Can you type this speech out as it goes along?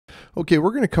Okay,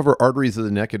 we're going to cover arteries of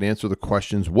the neck and answer the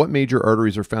questions: what major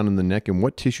arteries are found in the neck and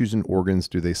what tissues and organs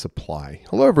do they supply?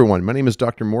 Hello everyone, my name is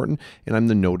Dr. Morton and I'm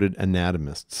the noted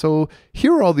anatomist. So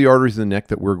here are all the arteries of the neck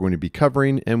that we're going to be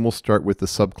covering, and we'll start with the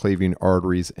subclavian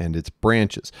arteries and its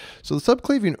branches. So the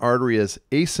subclavian artery is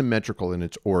asymmetrical in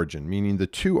its origin, meaning the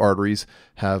two arteries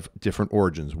have different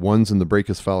origins. One's in the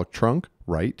brachiocephalic trunk,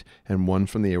 right, and one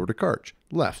from the aortic arch,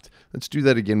 left. Let's do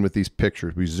that again with these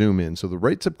pictures. We zoom in. So the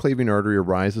right subclavian artery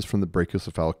arises from the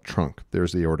brachiocephalic trunk.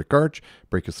 There's the aortic arch,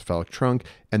 brachiocephalic trunk,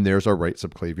 and there's our right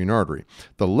subclavian artery.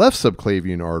 The left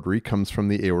subclavian artery comes from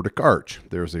the aortic arch.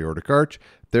 There's the aortic arch.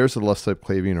 There's the left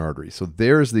subclavian artery. So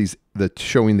there's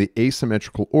showing the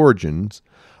asymmetrical origins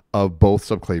of both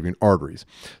subclavian arteries.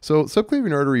 So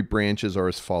subclavian artery branches are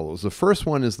as follows. The first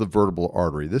one is the vertebral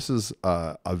artery. This is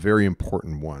a very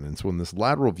important one. And so in this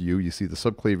lateral view, you see the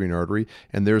subclavian artery,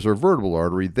 and there's our vertebral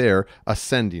artery there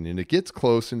ascending, and it gets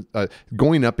close and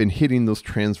going up and hitting those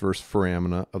transverse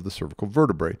foramina of the cervical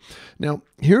vertebrae. Now,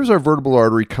 here's our vertebral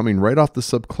artery coming right off the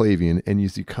subclavian, and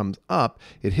as it comes up,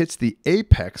 it hits the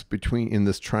apex in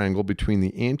this triangle between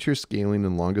the anterior scalene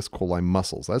and longus colli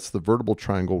muscles. That's the vertebral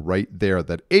triangle right there.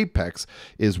 That apex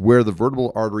is where the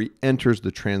vertebral artery enters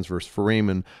the transverse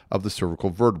foramen of the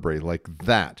cervical vertebrae, like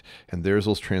that. And there's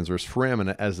those transverse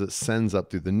foramina as it sends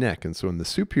up through the neck. And so in the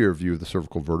superior view of the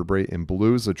cervical vertebrae, in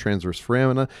blue is the transverse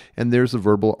foramina, and there's the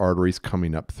vertebral arteries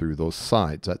coming up through those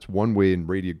sides. That's one way in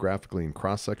radiographically in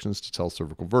cross sections to tell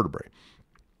cervical vertebrae.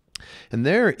 And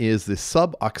there is the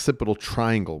suboccipital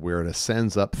triangle where it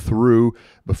ascends up through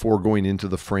before going into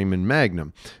the foramen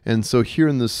magnum. And so here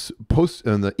in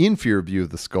the inferior view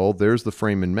of the skull, there's the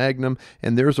foramen magnum,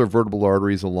 and there's our vertebral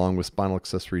arteries along with spinal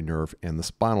accessory nerve and the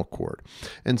spinal cord.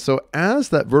 And so as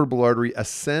that vertebral artery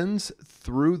ascends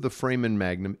through the foramen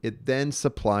magnum, it then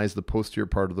supplies the posterior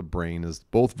part of the brain as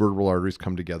both vertebral arteries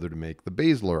come together to make the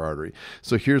basilar artery.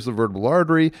 So here's the vertebral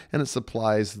artery, and it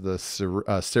supplies the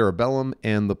cerebellum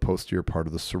and the posterior part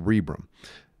of the cerebrum.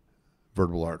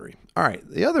 Vertebral artery. All right,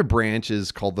 the other branch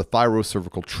is called the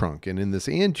thyrocervical trunk, and in this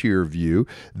anterior view,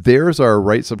 there's our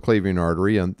right subclavian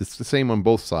artery, and it's the same on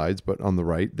both sides, but on the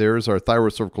right, there's our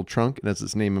thyrocervical trunk, and as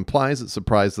its name implies, it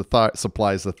supplies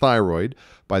the thyroid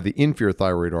by the inferior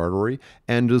thyroid artery,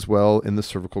 and as well in the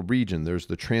cervical region. There's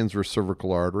the transverse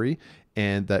cervical artery,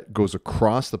 and that goes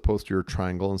across the posterior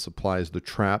triangle and supplies the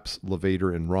traps,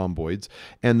 levator, and rhomboids,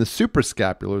 and the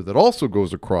suprascapular that also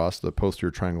goes across the posterior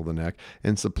triangle of the neck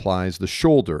and supplies the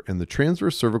shoulder. And the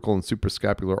transverse cervical and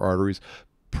suprascapular arteries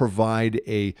provide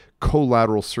a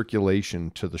collateral circulation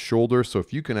to the shoulder, so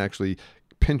if you can actually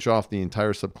pinch off the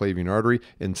entire subclavian artery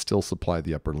and still supply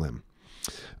the upper limb.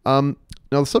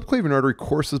 Now, the subclavian artery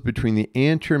courses between the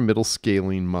anterior middle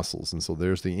scalene muscles. And so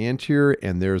there's the anterior,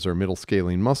 and there's our middle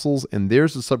scalene muscles, and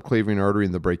there's the subclavian artery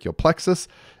in the brachial plexus,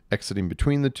 exiting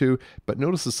between the two. But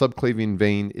notice the subclavian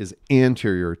vein is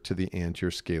anterior to the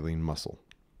anterior scalene muscle.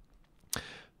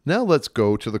 Now let's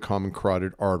go to the common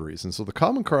carotid arteries. And so the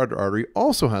common carotid artery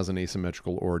also has an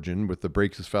asymmetrical origin with the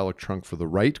brachiocephalic trunk for the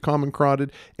right common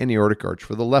carotid and the aortic arch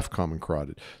for the left common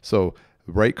carotid. So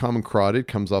the right common carotid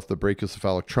comes off the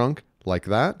brachiocephalic trunk like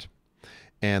that,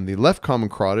 and the left common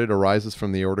carotid arises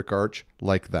from the aortic arch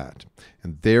like that.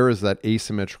 And there is that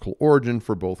asymmetrical origin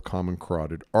for both common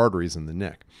carotid arteries in the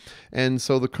neck. And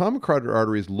so the common carotid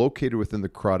artery is located within the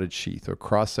carotid sheath, or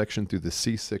cross-section through the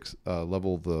C6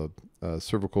 level of the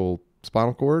cervical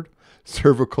spinal cord,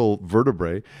 cervical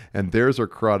vertebrae, and there's our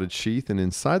carotid sheath, and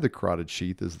inside the carotid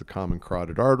sheath is the common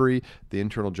carotid artery, the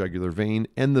internal jugular vein,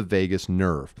 and the vagus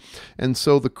nerve. And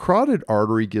so the carotid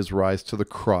artery gives rise to the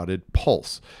carotid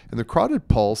pulse, and the carotid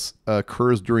pulse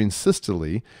occurs during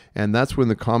systole, and that's when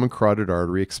the common carotid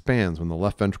artery expands, when the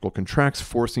left ventricle contracts,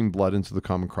 forcing blood into the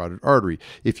common carotid artery.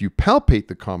 If you palpate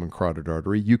the common carotid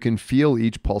artery, you can feel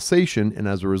each pulsation, and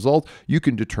as a result, you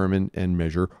can determine and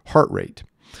measure heart rate.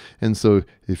 And so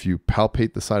if you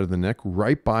palpate the side of the neck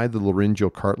right by the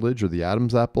laryngeal cartilage or the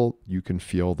Adam's apple, you can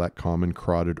feel that common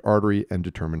carotid artery and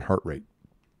determine heart rate.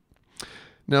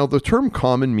 Now, the term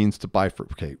common means to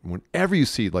bifurcate. Whenever you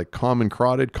see like common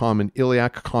carotid, common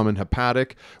iliac, common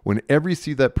hepatic, whenever you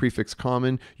see that prefix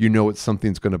common, you know it's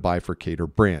something's going to bifurcate or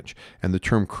branch. And the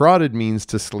term carotid means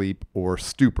to sleep or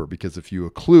stupor, because if you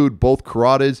occlude both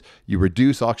carotids, you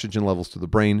reduce oxygen levels to the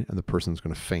brain and the person's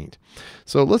going to faint.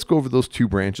 So let's go over those two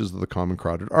branches of the common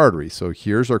carotid artery. So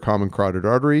here's our common carotid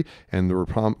artery, and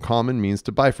the common means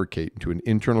to bifurcate into an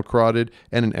internal carotid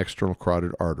and an external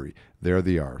carotid artery. There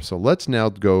they are. So let's now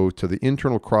go to the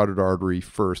internal carotid artery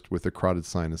first with the carotid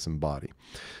sinus and body.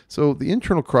 So the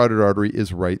internal carotid artery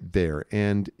is right there,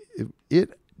 and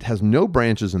it has no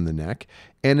branches in the neck,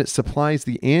 and it supplies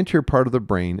the anterior part of the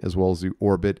brain as well as the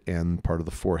orbit and part of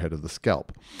the forehead of the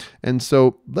scalp. And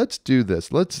so let's do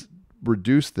this. Let's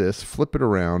reduce this, flip it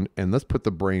around, and let's put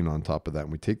the brain on top of that.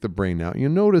 And we take the brain out.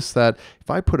 You'll notice that if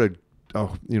I put a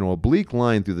oblique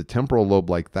line through the temporal lobe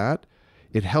like that,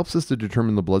 it helps us to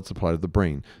determine the blood supply to the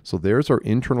brain. So there's our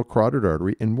internal carotid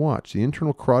artery, and watch, the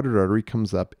internal carotid artery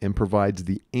comes up and provides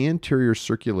the anterior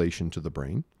circulation to the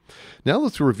brain. Now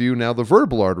let's review the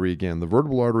vertebral artery again. The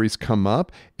vertebral arteries come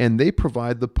up and they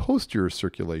provide the posterior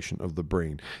circulation of the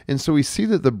brain. And so we see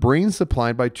that the brain is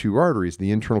supplied by two arteries,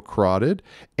 the internal carotid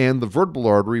and the vertebral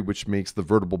artery, which makes the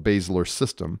vertebral basilar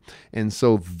system. And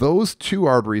so those two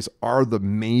arteries are the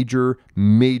major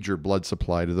blood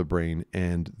supply to the brain,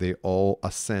 and they all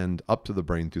ascend up to the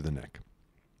brain through the neck.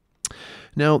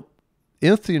 Now,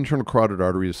 if the internal carotid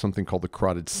artery is something called the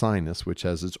carotid sinus, which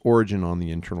has its origin on the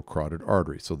internal carotid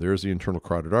artery. So there's the internal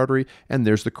carotid artery, and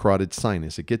there's the carotid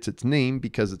sinus. It gets its name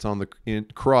because it's on the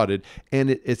carotid,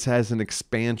 and it has an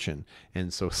expansion,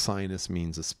 and so sinus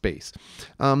means a space.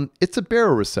 It's a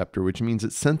baroreceptor, which means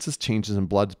it senses changes in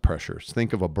blood pressure. So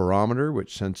think of a barometer,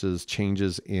 which senses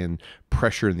changes in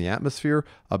pressure in the atmosphere.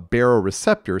 A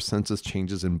baroreceptor senses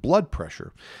changes in blood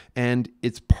pressure, and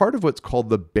it's part of what's called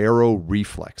the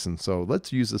baroreflex. And so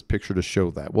let's use this picture to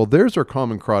show that. Well, there's our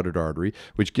common carotid artery,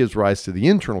 which gives rise to the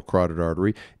internal carotid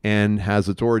artery and has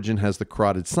its origin, has the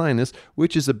carotid sinus,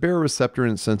 which is a baroreceptor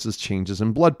and it senses changes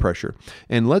in blood pressure.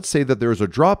 And let's say that there's a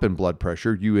drop in blood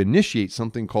pressure, you initiate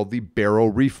something called the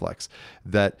baroreflex,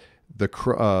 that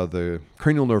the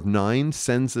cranial nerve 9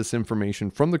 sends this information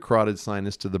from the carotid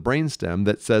sinus to the brainstem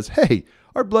that says, hey,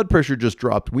 our blood pressure just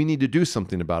dropped. We need to do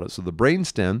something about it. So the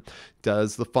brainstem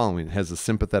does the following. It has a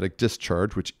sympathetic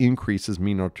discharge, which increases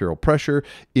mean arterial pressure,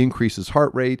 increases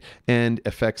heart rate, and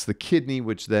affects the kidney,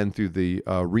 which then through the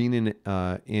renin,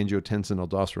 angiotensin,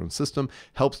 aldosterone system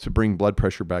helps to bring blood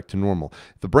pressure back to normal.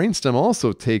 The brainstem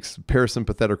also takes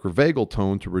parasympathetic or vagal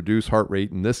tone to reduce heart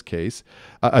rate in this case,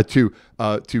 to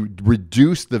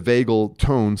reduce the vagal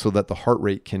tone so that the heart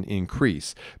rate can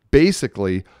increase.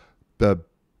 Basically,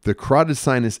 the carotid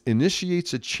sinus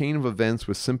initiates a chain of events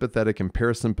with sympathetic and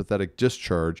parasympathetic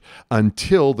discharge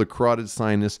until the carotid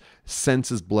sinus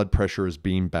senses blood pressure as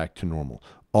being back to normal.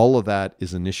 All of that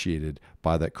is initiated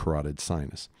by that carotid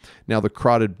sinus. Now, the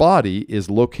carotid body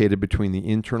is located between the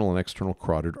internal and external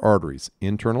carotid arteries.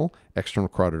 Internal, external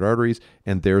carotid arteries,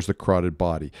 and there's the carotid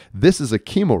body. This is a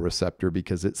chemoreceptor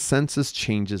because it senses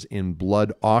changes in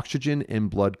blood oxygen and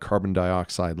blood carbon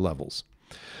dioxide levels.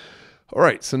 All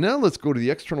right, so now let's go to the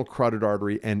external carotid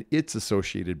artery and its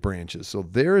associated branches. So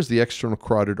there is the external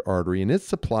carotid artery, and it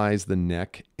supplies the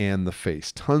neck and the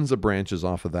face. Tons of branches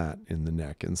off of that in the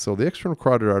neck. And so the external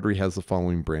carotid artery has the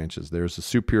following branches. There's the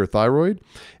superior thyroid,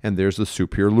 and there's the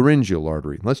superior laryngeal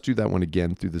artery. Let's do that one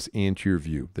again through this anterior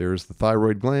view. There's the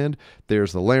thyroid gland,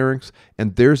 there's the larynx,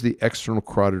 and there's the external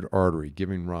carotid artery,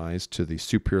 giving rise to the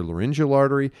superior laryngeal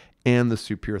artery and the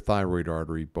superior thyroid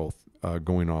artery, both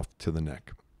going off to the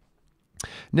neck.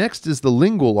 Next is the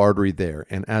lingual artery there,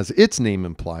 and as its name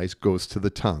implies, goes to the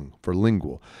tongue for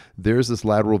lingual. There's this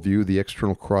lateral view, the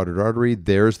external carotid artery.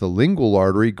 There's the lingual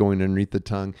artery going underneath the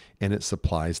tongue, and it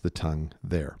supplies the tongue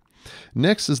there.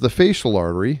 Next is the facial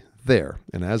artery there,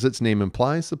 and as its name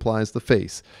implies, supplies the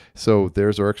face. So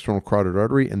there's our external carotid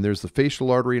artery, and there's the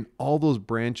facial artery, and all those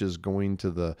branches going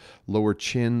to the lower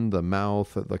chin, the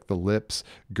mouth, like the lips,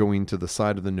 going to the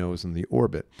side of the nose and the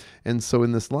orbit. And so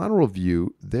in this lateral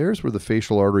view, there's where the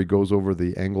facial artery goes over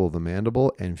the angle of the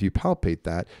mandible, and if you palpate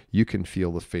that, you can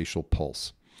feel the facial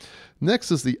pulse.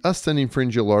 Next is the ascending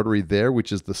pharyngeal artery there,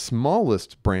 which is the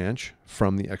smallest branch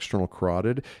from the external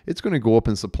carotid. It's going to go up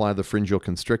and supply the pharyngeal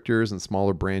constrictors and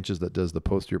smaller branches that does the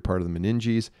posterior part of the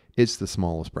meninges. It's the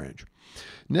smallest branch.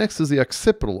 Next is the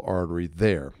occipital artery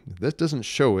there. That doesn't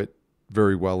show it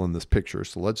very well in this picture.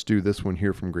 So let's do this one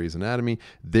here from Gray's Anatomy.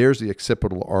 There's the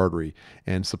occipital artery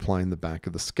and supplying the back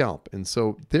of the scalp. And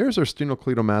so there's our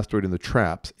sternocleidomastoid in the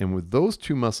traps. And with those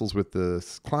two muscles with the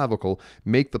clavicle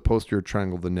make the posterior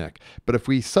triangle of the neck. But if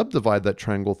we subdivide that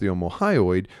triangle with the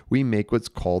omohyoid, we make what's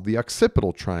called the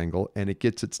occipital triangle. And it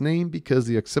gets its name because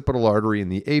the occipital artery in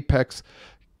the apex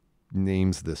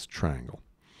names this triangle.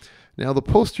 Now, the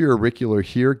posterior auricular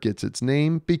here gets its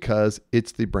name because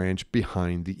it's the branch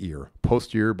behind the ear.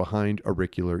 Posterior behind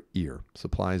auricular ear.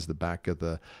 Supplies the back of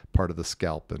the part of the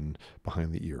scalp and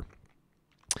behind the ear.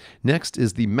 Next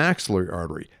is the maxillary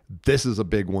artery. This is a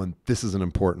big one. This is an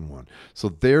important one. So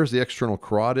there's the external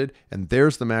carotid, and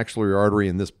there's the maxillary artery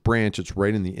in this branch. It's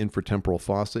right in the infratemporal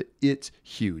fossa. It's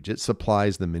huge. It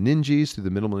supplies the meninges through the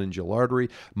middle meningeal artery,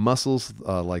 muscles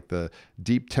like the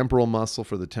deep temporal muscle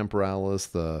for the temporalis,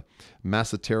 the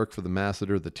masseteric for the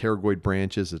masseter, the pterygoid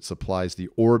branches. It supplies the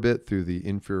orbit through the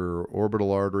inferior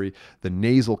orbital artery, the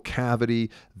nasal cavity,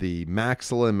 the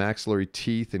maxilla and maxillary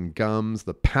teeth and gums,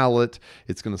 the palate.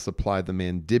 It's going to supply the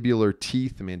mandibular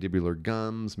teeth, the mandibular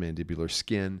gums, mandibular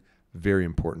skin. Very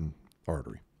important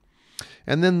artery.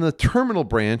 And then the terminal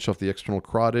branch of the external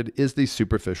carotid is the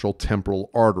superficial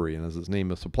temporal artery. And as its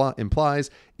name implies,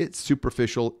 it's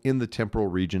superficial in the temporal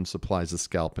region, supplies the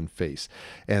scalp and face.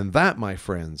 And that, my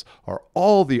friends, are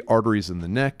all the arteries in the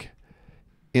neck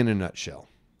in a nutshell.